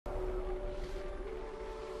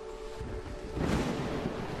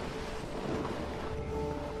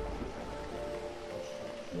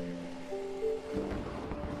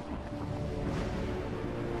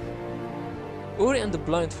Ori and the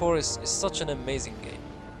Blind Forest is such an amazing game.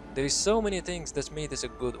 There is so many things that made it a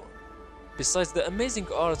good one. Besides the amazing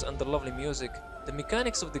art and the lovely music, the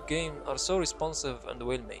mechanics of the game are so responsive and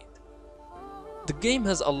well made. The game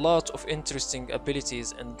has a lot of interesting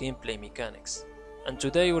abilities and gameplay mechanics, and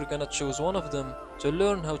today we're gonna choose one of them to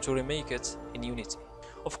learn how to remake it in Unity.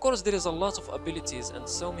 Of course, there is a lot of abilities and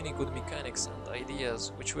so many good mechanics and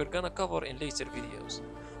ideas which we're gonna cover in later videos,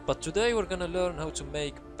 but today we're gonna learn how to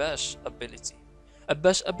make bash ability. A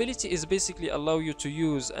bash ability is basically allow you to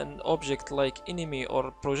use an object like enemy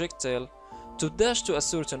or projectile to dash to a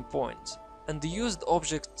certain point, and the used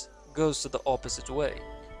object goes to the opposite way.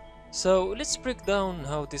 So let's break down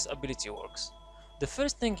how this ability works. The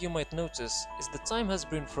first thing you might notice is the time has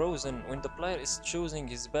been frozen when the player is choosing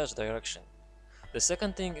his bash direction. The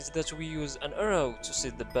second thing is that we use an arrow to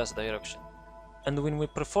set the bash direction. And when we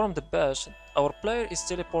perform the bash, our player is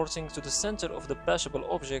teleporting to the center of the bashable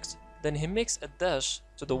object, then he makes a dash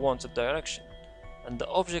to the wanted direction, and the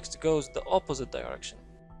object goes the opposite direction.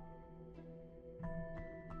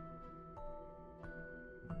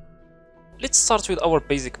 Let's start with our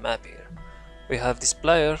basic map here. We have this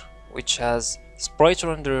player which has sprite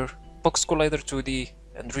renderer, box collider 2D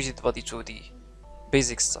and rigid body 2D,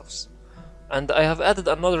 basic stuffs. And I have added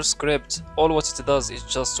another script. All what it does is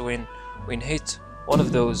just when hit one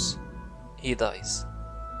of those, he dies.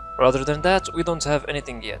 Rather than that, we don't have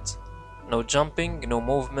anything yet. No jumping, no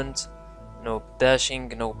movement, no dashing,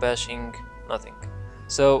 no bashing, nothing.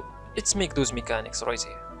 So let's make those mechanics right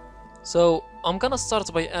here. So I'm gonna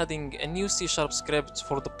start by adding a new C# script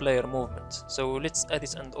for the player movement. So let's add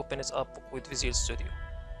it and open it up with Visual Studio.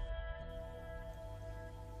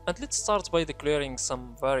 And let's start by declaring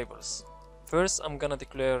some variables. First, I'm gonna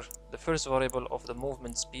declare the first variable of the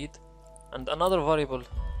movement speed and another variable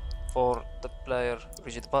for the player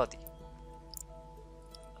rigid body.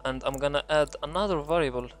 And I'm gonna add another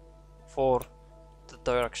variable for the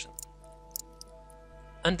direction.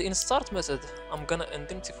 And in start method, I'm gonna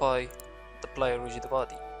identify the player rigid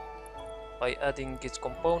body by adding its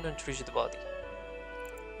component rigid body.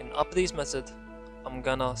 In update method, I'm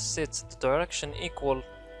gonna set the direction equal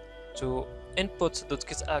to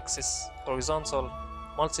input.getAxis horizontal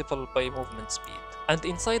multiple by movement speed. And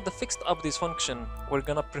inside the fixed update function, we're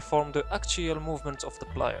gonna perform the actual movement of the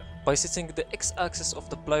player by setting the x-axis of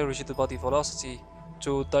the player rigid body velocity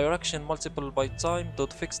to direction multiple by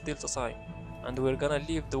time.fixed delta time, and we're gonna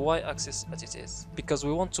leave the y-axis as it is because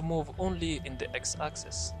we want to move only in the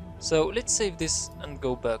x-axis. So let's save this and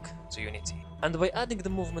go back to Unity. And by adding the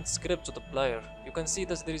movement script to the player, you can see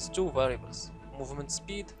that there is two variables, movement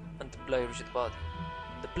speed and the player rigid body.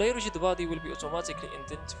 The player rigid body will be automatically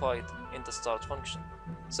identified in the start function.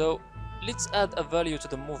 So let's add a value to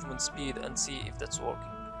the movement speed and see if that's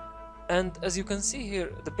working. And as you can see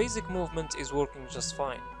here, the basic movement is working just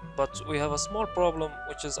fine, but we have a small problem,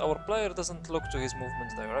 which is our player doesn't look to his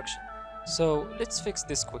movement direction. So let's fix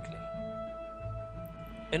this quickly.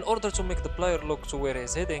 In order to make the player look to where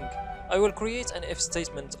he's heading, I will create an if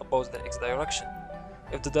statement about the x direction.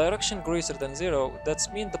 If the direction greater than 0, that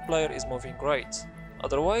means the player is moving right,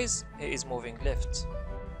 otherwise he is moving left.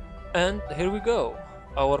 And here we go,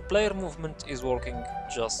 our player movement is working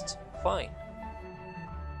just fine.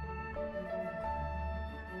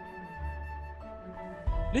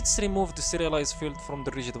 Let's remove the serialize field from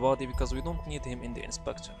the rigid body because we don't need him in the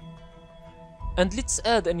inspector. And let's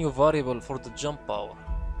add a new variable for the jump power.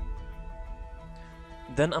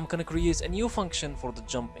 Then I'm gonna create a new function for the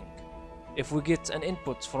jumping. If we get an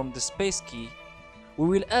input from the space key, we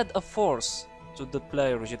will add a force to the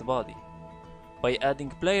player rigid body by adding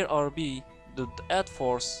player RB.add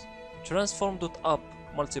force transform.up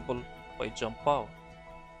multiple by jump power.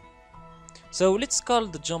 So let's call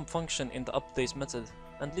the jump function in the update method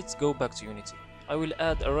and let's go back to Unity. I will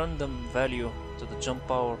add a random value to the jump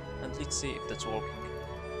power and let's see if that's working.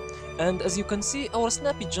 And as you can see, our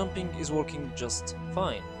snappy jumping is working just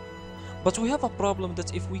fine. But we have a problem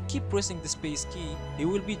that if we keep pressing the space key, he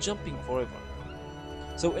will be jumping forever.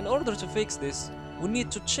 So in order to fix this, we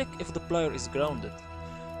need to check if the player is grounded.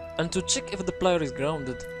 And to check if the player is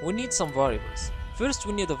grounded, we need some variables. First,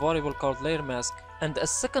 we need a variable called layer mask and a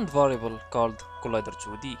second variable called collider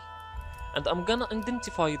 2D. And I'm gonna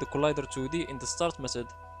identify the collider 2D in the start method,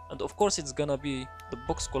 and of course it's gonna be the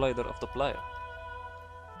box collider of the player.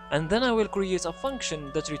 And then I will create a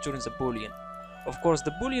function that returns a boolean. Of course,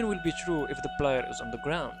 the boolean will be true if the player is on the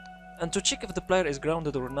ground. And to check if the player is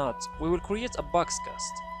grounded or not, we will create a box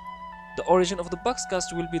cast. The origin of the box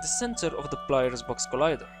cast will be the center of the player's box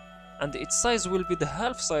collider, and its size will be the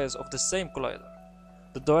half size of the same collider.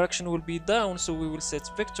 The direction will be down, so we will set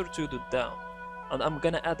vector2.down. and I'm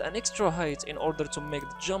gonna add an extra height in order to make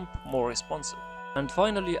the jump more responsive. And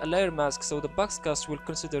finally a layer mask so the backscast will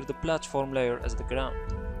consider the platform layer as the ground.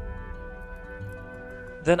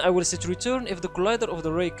 Then I will set return if the collider of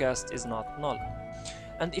the raycast is not null.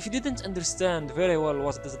 And if you didn't understand very well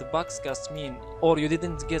what does the backscast mean, or you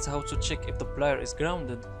didn't get how to check if the player is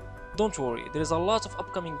grounded, don't worry, there is a lot of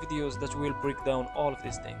upcoming videos that will break down all of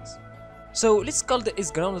these things. So let's call the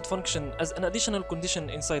isGrounded function as an additional condition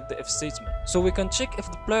inside the if statement, so we can check if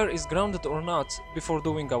the player is grounded or not before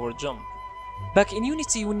doing our jump. Back in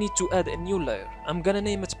Unity we need to add a new layer. I'm gonna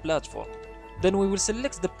name it platform. Then we will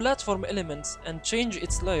select the platform element and change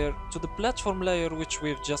its layer to the platform layer which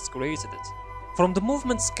we've just created it. From the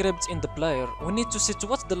movement script in the player, we need to set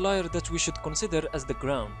what the layer that we should consider as the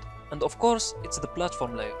ground. And of course, it's the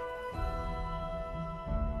platform layer.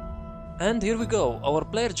 And here we go, our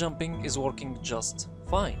player jumping is working just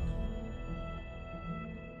fine.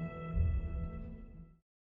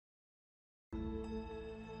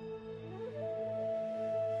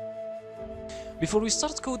 Before we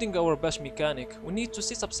start coding our bash mechanic, we need to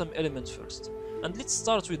set up some elements first. And let's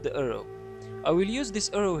start with the arrow. I will use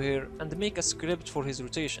this arrow here and make a script for his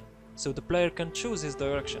rotation, so the player can choose his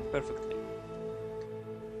direction perfectly.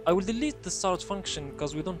 I will delete the start function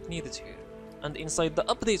because we don't need it here. And inside the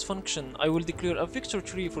update function, I will declare a vector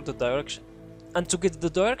tree for the direction. And to get the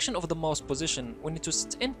direction of the mouse position, we need to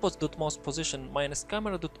set input.mousePosition minus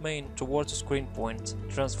camera.main towards screen point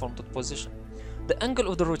transform.position. The angle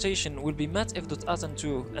of the rotation will be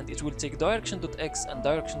matf.atom2 and it will take direction.x and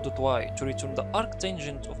direction.y to return the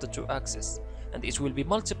arctangent of the two axes, and it will be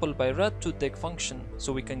multiplied by rad2deg function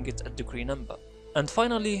so we can get a degree number. And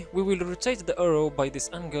finally, we will rotate the arrow by this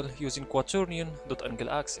angle using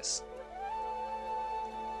quaternion.angleAxis.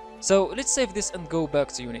 So let's save this and go back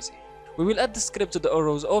to Unity. We will add the script to the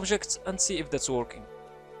arrow's object and see if that's working.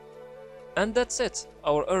 And that's it,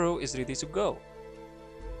 our arrow is ready to go.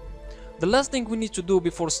 The last thing we need to do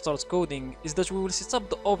before start coding is that we will set up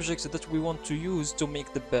the objects that we want to use to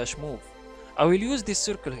make the bash move. I will use this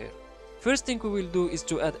circle here. First thing we will do is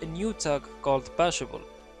to add a new tag called pashable,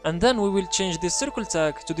 and then we will change this circle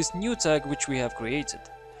tag to this new tag which we have created,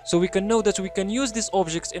 so we can know that we can use this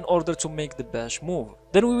object in order to make the bash move.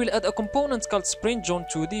 Then we will add a component called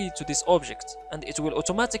sprintJoin2D to this object, and it will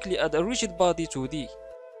automatically add a rigid body 2D.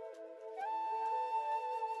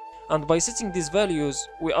 And by setting these values,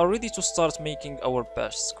 we are ready to start making our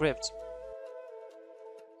bash script.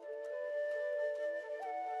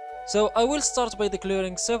 So I will start by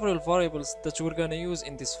declaring several variables that we're gonna use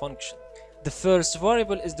in this function. The first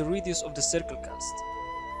variable is the radius of the circle cast.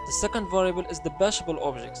 The second variable is the bashable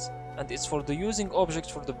object, and it's for the using object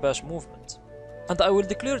for the bash movement. And I will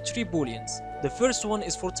declare three booleans. The first one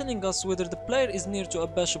is for telling us whether the player is near to a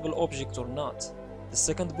bashable object or not. The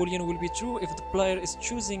second boolean will be true if the player is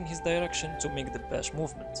choosing his direction to make the bash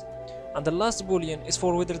movement. And the last boolean is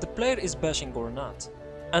for whether the player is bashing or not.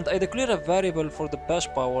 And I declare a variable for the bash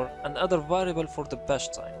power and another variable for the bash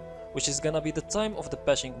time, which is gonna be the time of the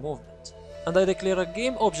bashing movement. And I declare a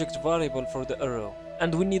game object variable for the arrow.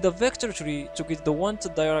 And we need a vector tree to get the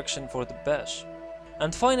wanted direction for the bash.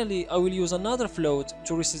 And finally, I will use another float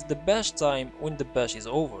to reset the bash time when the bash is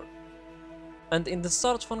over. And in the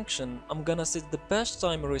start function, I'm gonna set the bash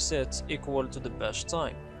time reset equal to the bash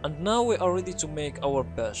time. And now we are ready to make our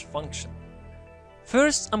bash function.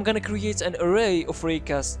 First, I'm gonna create an array of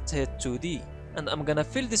raycast head 2D, and I'm gonna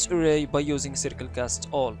fill this array by using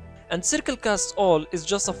circlecastAll. And circlecastAll is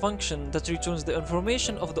just a function that returns the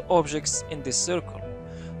information of the objects in this circle.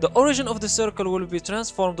 The origin of the circle will be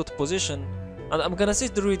transform.position, and I'm gonna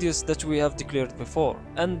set the radius that we have declared before.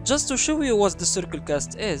 And just to show you what the circle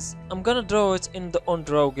cast is, I'm gonna draw it in the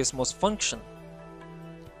onDrawGizmos function.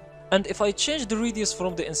 And if I change the radius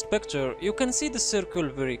from the inspector, you can see the circle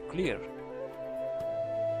very clear.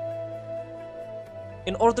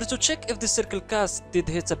 In order to check if the circle cast did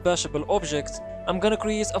hit a bashable object, I'm gonna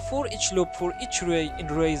create a for each loop for each ray in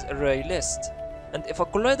ray's array list. And if a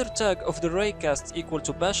collider tag of the raycast equal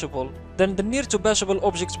to bashable, then the near to bashable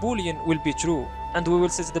object boolean will be true, and we will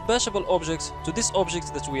set the bashable object to this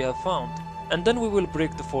object that we have found, and then we will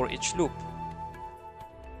break the for each loop.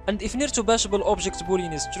 And if near to bashable object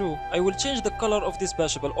boolean is true, I will change the color of this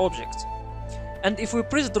bashable object. And if we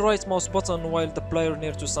press the right mouse button while the player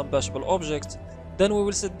near to some bashable object, then we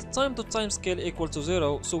will set the time to time scale equal to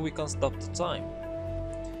 0 so we can stop the time.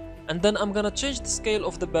 And then I'm gonna change the scale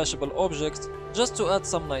of the bashable object just to add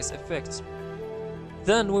some nice effects.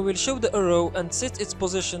 Then we will show the arrow and set its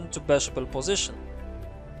position to bashable position.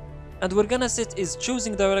 And we're gonna set is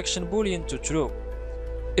choosing direction boolean to true.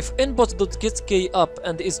 If input.getKup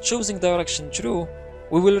and is choosing direction true,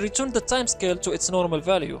 we will return the time scale to its normal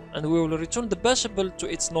value, and we will return the bashable to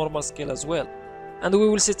its normal scale as well. And we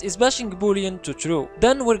will set is bashing boolean to true.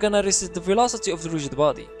 Then we're gonna reset the velocity of the rigid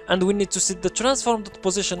body, and we need to set the transformed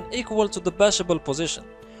position equal to the bashable position.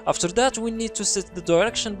 After that, we need to set the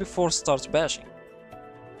direction before start bashing,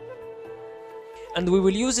 and we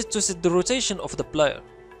will use it to set the rotation of the player.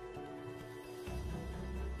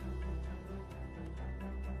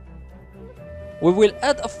 We will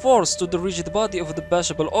add a force to the rigid body of the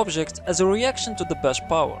bashable object as a reaction to the bash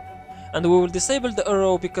power, and we will disable the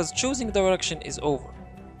arrow because choosing direction is over.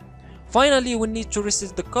 Finally, we need to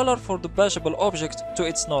reset the color for the bashable object to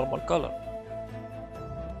its normal color.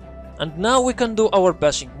 And now we can do our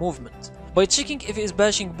bashing movement. By checking if is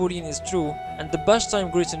bashing boolean is true and the bash time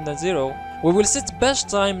greater than 0, we will set bash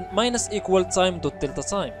time minus equal time dot delta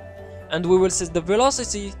time. And we will set the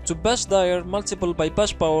velocity to bash dire multiplied by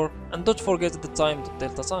bash power, and don't forget the time dot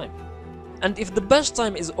delta time. And if the bash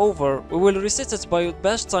time is over, we will reset it by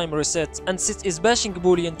bash time reset and set is bashing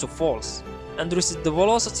boolean to false, and reset the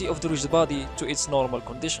velocity of the rigid body to its normal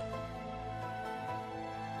condition.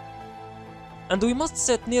 And we must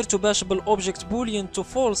set near to bashable object boolean to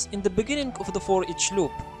false in the beginning of the for each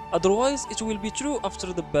loop, otherwise it will be true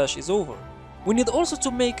after the bash is over. We need also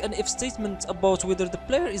to make an if statement about whether the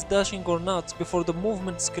player is dashing or not before the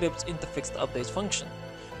movement script in the fixed update function,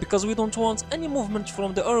 because we don't want any movement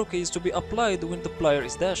from the arrow keys to be applied when the player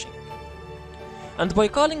is dashing. And by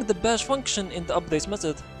calling the bash function in the update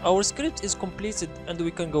method, our script is completed and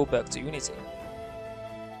we can go back to Unity.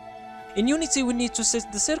 In Unity, we need to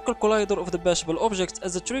set the circle collider of the bashable object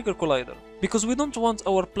as a trigger collider, because we don't want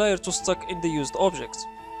our player to stuck in the used object.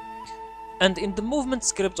 And in the movement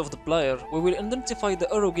script of the player, we will identify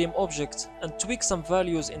the arrow game object and tweak some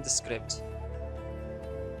values in the script.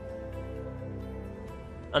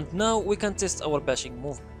 And now we can test our bashing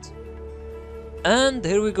movement. And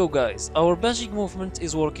here we go guys, our bashing movement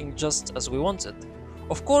is working just as we wanted.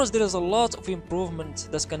 Of course there is a lot of improvement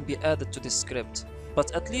that can be added to this script,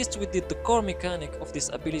 but at least we did the core mechanic of this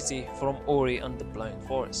ability from Ori and the Blind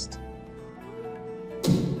Forest.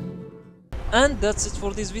 And that's it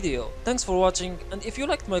for this video. Thanks for watching, and if you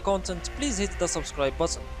liked my content, please hit the subscribe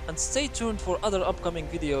button and stay tuned for other upcoming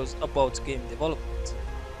videos about game development.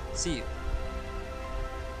 See you.